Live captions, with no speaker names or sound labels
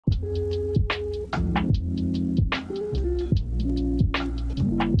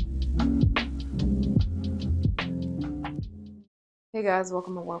Hey guys,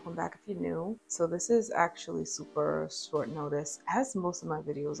 welcome and welcome back if you're new. So this is actually super short notice, as most of my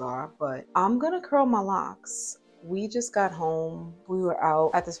videos are, but I'm gonna curl my locks. We just got home. We were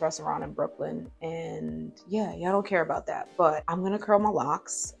out at this restaurant in Brooklyn, and yeah, y'all don't care about that, but I'm gonna curl my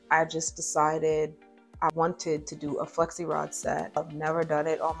locks. I just decided I wanted to do a Flexi Rod set. I've never done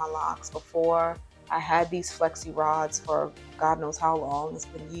it on my locks before. I had these Flexi Rods for God knows how long. It's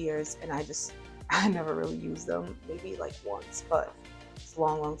been years, and I never really used them, maybe like once, but it's a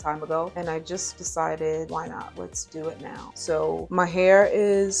long time ago. And I just decided, why not? Let's do it now. So my hair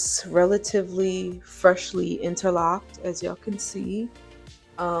is relatively freshly interlocked, as y'all can see.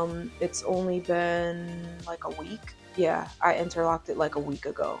 It's only been like a week. Yeah, I interlocked it like a week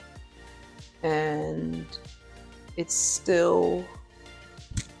ago. And it's still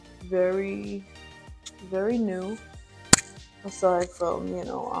very, very new. Aside from, you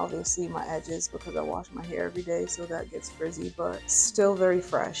know, obviously my edges because I wash my hair every day, so that gets frizzy, but still very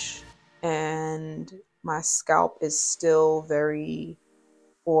fresh. And my scalp is still very,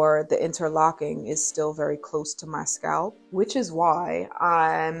 or the interlocking is still very close to my scalp, which is why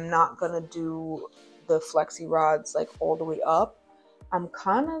I'm not gonna do the Flexi Rods like all the way up. I'm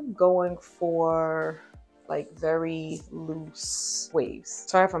kind of going for like very loose waves.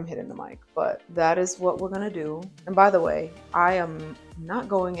 Sorry if I'm hitting the mic, but that is what we're gonna do. And by the way, I am not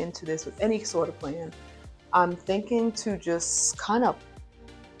going into this with any sort of plan. I'm thinking to just kind of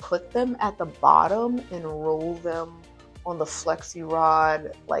put them at the bottom and roll them on the Flexi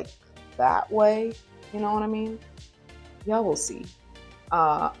Rod like that way. You know what I mean? Y'all will see.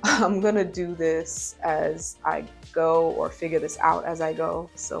 I'm gonna do this as I go, or figure this out as I go.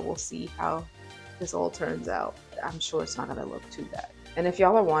 So we'll see how this all turns out. I'm sure it's not gonna look too bad. And if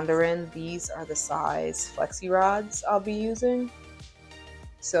y'all are wondering, these are the size Flexi Rods I'll be using.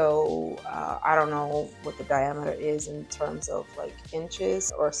 So I don't know what the diameter is in terms of like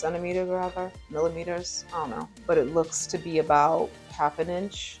inches or centimeters rather, millimeters, I don't know. But it looks to be about ½ an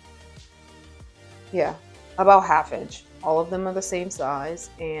inch. Yeah, about ½ inch. All of them are the same size,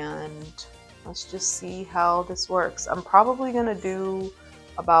 and let's just see how this works. I'm probably gonna do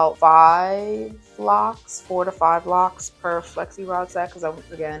about 4 to 5 locks per Flexi Rod set, because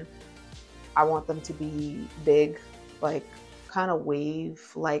again, I want them to be big, like kind of wave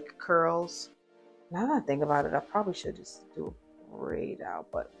like curls. Now that I think about it, I probably should just do a braid out,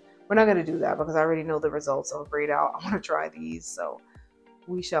 but we're not gonna do that because I already know the results of a braid out. I want to try these, so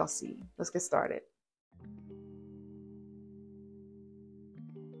we shall see. Let's get started.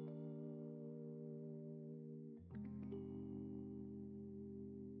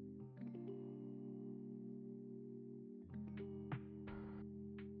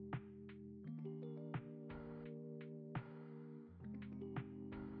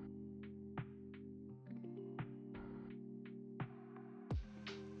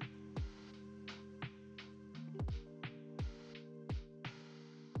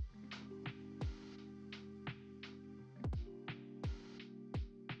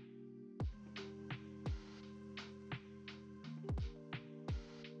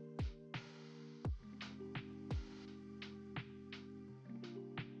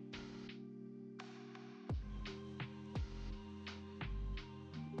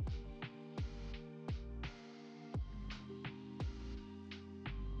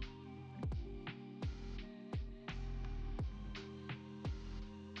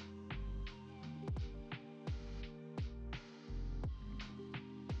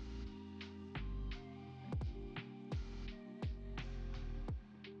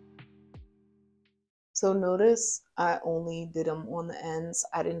 So notice I only did them on the ends.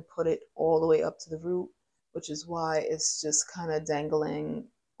 I didn't put it all the way up to the root, which is why it's just kind of dangling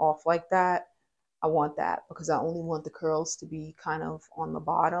off like that. I want that because I only want the curls to be kind of on the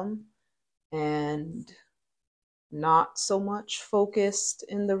bottom and not so much focused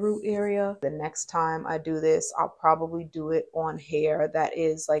in the root area. The next time I do this, I'll probably do it on hair that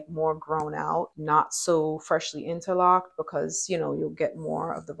is like more grown out, not so freshly interlocked, because you know, you'll get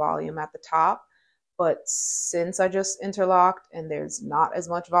more of the volume at the top. But since I just interlocked and there's not as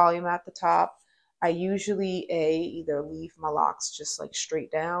much volume at the top, I usually either leave my locks just like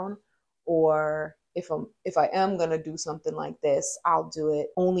straight down, or if I am gonna do something like this, I'll do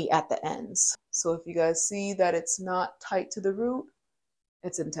it only at the ends. So if you guys see that it's not tight to the root,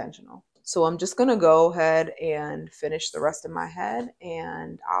 it's intentional. So I'm just gonna go ahead and finish the rest of my head,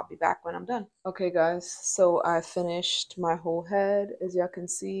 and I'll be back when I'm done. Okay guys, so I finished my whole head. As y'all can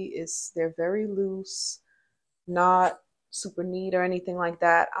see, they're very loose, not super neat or anything like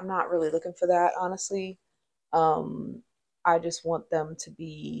that. I'm not really looking for that, honestly. I just want them to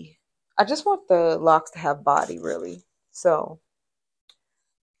be, I just want the locks to have body, really. So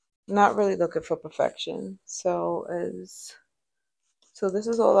Not really looking for perfection. So this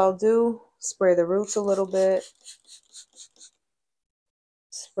is all I'll do. Spray the roots a little bit.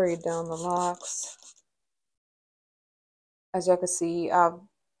 Spray down the locks. As you can see, I've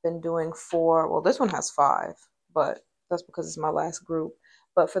been doing 4. Well, this one has 5, but that's because it's my last group.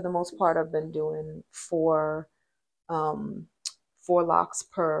 But for the most part, I've been doing 4 locks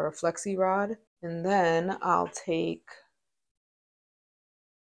per Flexi Rod. And then I'll take,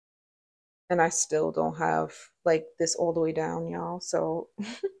 and I still don't have like this all the way down, y'all. So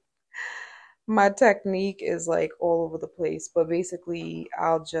my technique is like all over the place. But basically,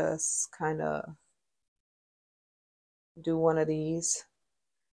 I'll just kind of do one of these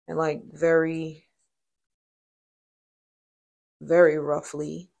and like very, very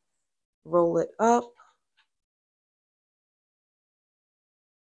roughly roll it up.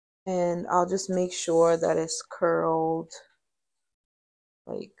 And I'll just make sure that it's curled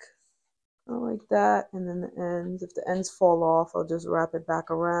like that. And then the ends, if the ends fall off, I'll just wrap it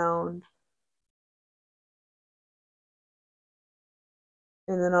back around.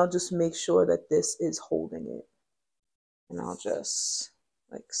 And then I'll just make sure that this is holding it. And I'll just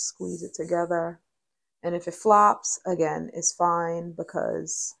like squeeze it together. And if it flops, again, it's fine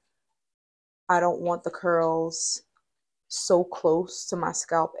because I don't want the curls so close to my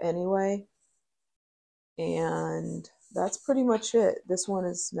scalp anyway. And that's pretty much it. This one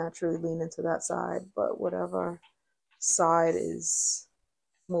is naturally leaning to that side, but whatever side is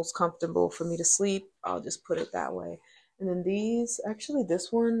most comfortable for me to sleep, I'll just put it that way. And then these, actually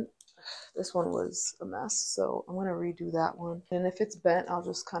this one was a mess, so I'm gonna redo that one. And if it's bent, I'll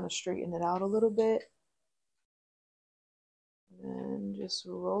just kind of straighten it out a little bit and just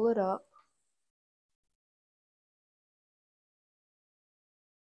roll it up.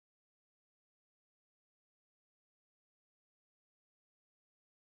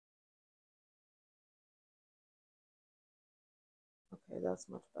 Okay, that's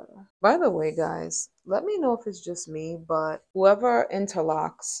much better. By the way, guys, let me know if it's just me, but whoever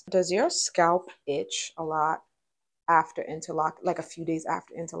interlocks, does your scalp itch a lot after interlock, like a few days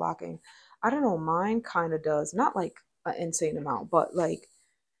after interlocking? I don't know, mine kind of does. Not like an insane amount, but like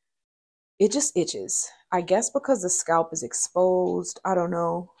it just itches. I guess because the scalp is exposed. I don't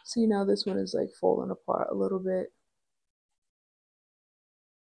know. See, now this one is like falling apart a little bit.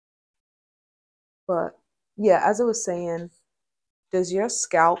 But yeah, as I was saying, does your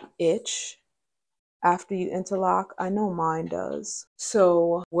scalp itch after you interlock? I know mine does.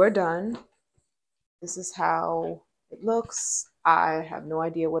 So we're done. This is how it looks. I have no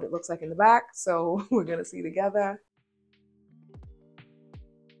idea what it looks like in the back, so we're gonna see together.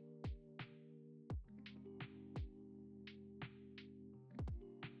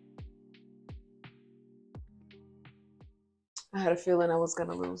 I had a feeling I was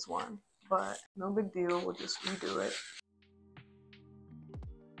gonna lose one, but no big deal, we'll just redo it.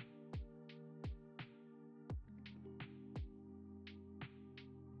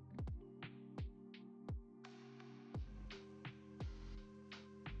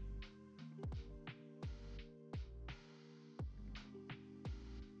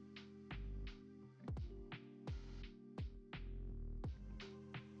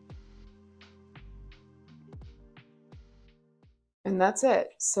 And that's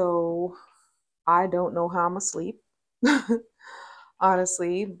it. So I don't know how I'm asleep,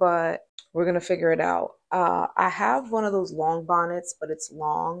 honestly, but we're gonna figure it out. I have one of those long bonnets, but it's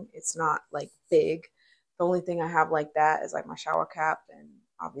long. It's not like big. The only thing I have like that is like my shower cap, and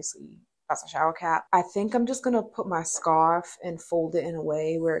obviously that's a shower cap. I think I'm just gonna put my scarf and fold it in a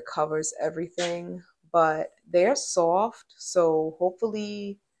way where it covers everything, but they're soft, so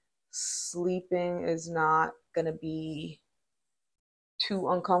hopefully sleeping is not gonna be too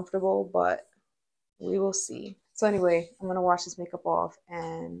uncomfortable, but we will see. So anyway, I'm gonna wash this makeup off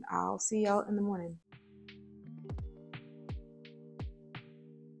and I'll see y'all in the morning.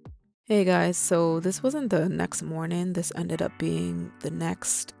 Hey guys, so this wasn't the next morning. This ended up being the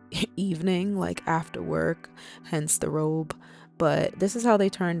next evening, like after work, hence the robe. But this is how they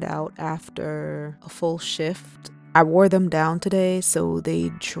turned out after a full shift. I wore them down today, so they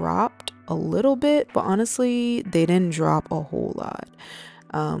dropped a little bit, but honestly, they didn't drop a whole lot.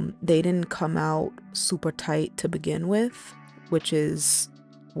 They didn't come out super tight to begin with, which is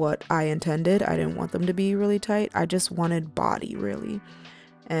what I intended. I didn't want them to be really tight. I just wanted body, really.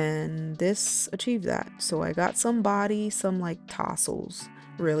 And this achieved that. So I got some body, some like tassels,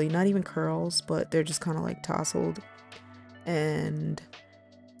 really, not even curls, but they're just kind of like tousled. And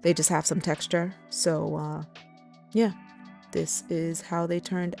they just have some texture. So yeah, this is how they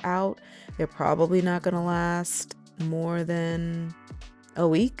turned out. They're probably not gonna last more than a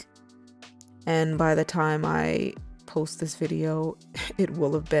week, And by the time I post this video, it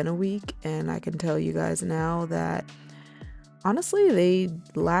will have been a week, and I can tell you guys now that honestly, they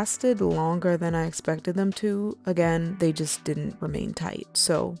lasted longer than I expected them to. Again, they just didn't remain tight.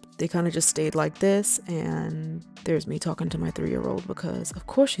 So they kind of just stayed like this. And there's me talking to my 3-year-old because, of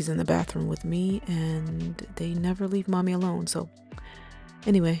course, she's in the bathroom with me and they never leave mommy alone. So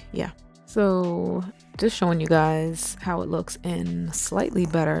anyway, yeah. So just showing you guys how it looks in slightly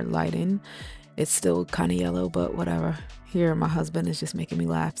better lighting. It's still kind of yellow, but whatever. Here, my husband is just making me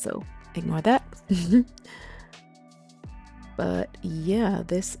laugh. So ignore that. But yeah,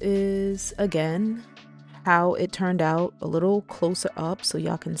 this is again how it turned out, a little closer up so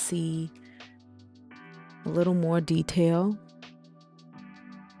y'all can see a little more detail.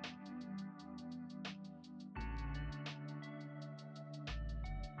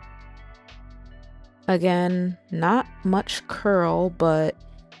 Again, not much curl, but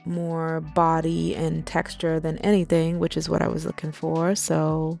more body and texture than anything, which is what I was looking for.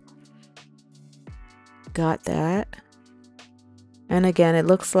 So got that. And again, it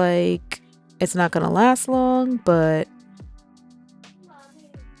looks like it's not gonna last long, but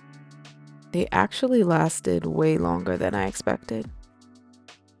they actually lasted way longer than I expected.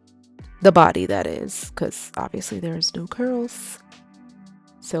 The body, that is, because obviously there's no curls.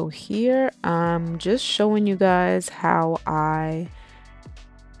 So here I'm just showing you guys how I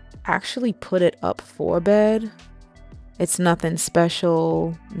actually put it up for bed. It's nothing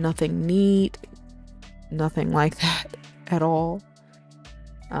special, nothing neat, nothing like that at all.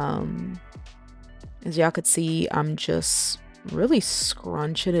 As y'all could see, I'm just really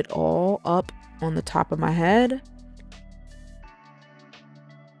scrunching it all up on the top of my head.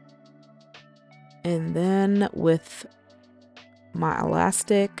 And then with my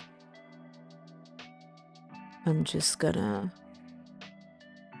elastic, I'm just gonna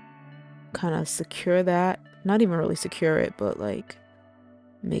kind of secure that. Not even really secure it, but like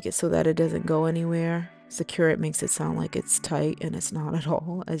make it so that it doesn't go anywhere. Secure it makes it sound like it's tight, and it's not at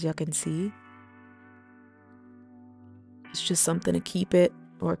all, as y'all can see. It's just something to keep it,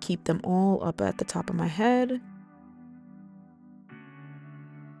 or keep them all up at the top of my head.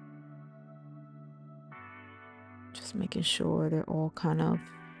 Just making sure they're all kind of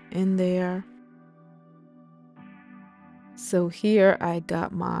in there. So here I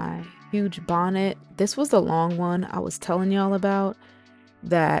got my huge bonnet. This was the long one I was telling y'all about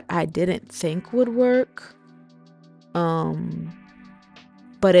that I didn't think would work.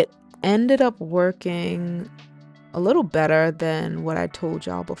 But it ended up working a little better than what I told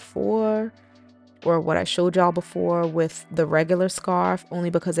y'all before, or what I showed y'all before with the regular scarf,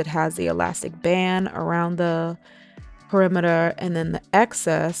 only because it has the elastic band around the perimeter, and then the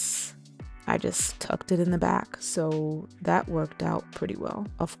excess I just tucked it in the back. So that worked out pretty well.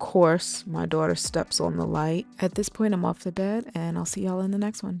 Of course, my daughter steps on the light. At this point, I'm off the bed, and I'll see y'all in the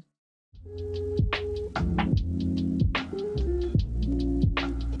next one.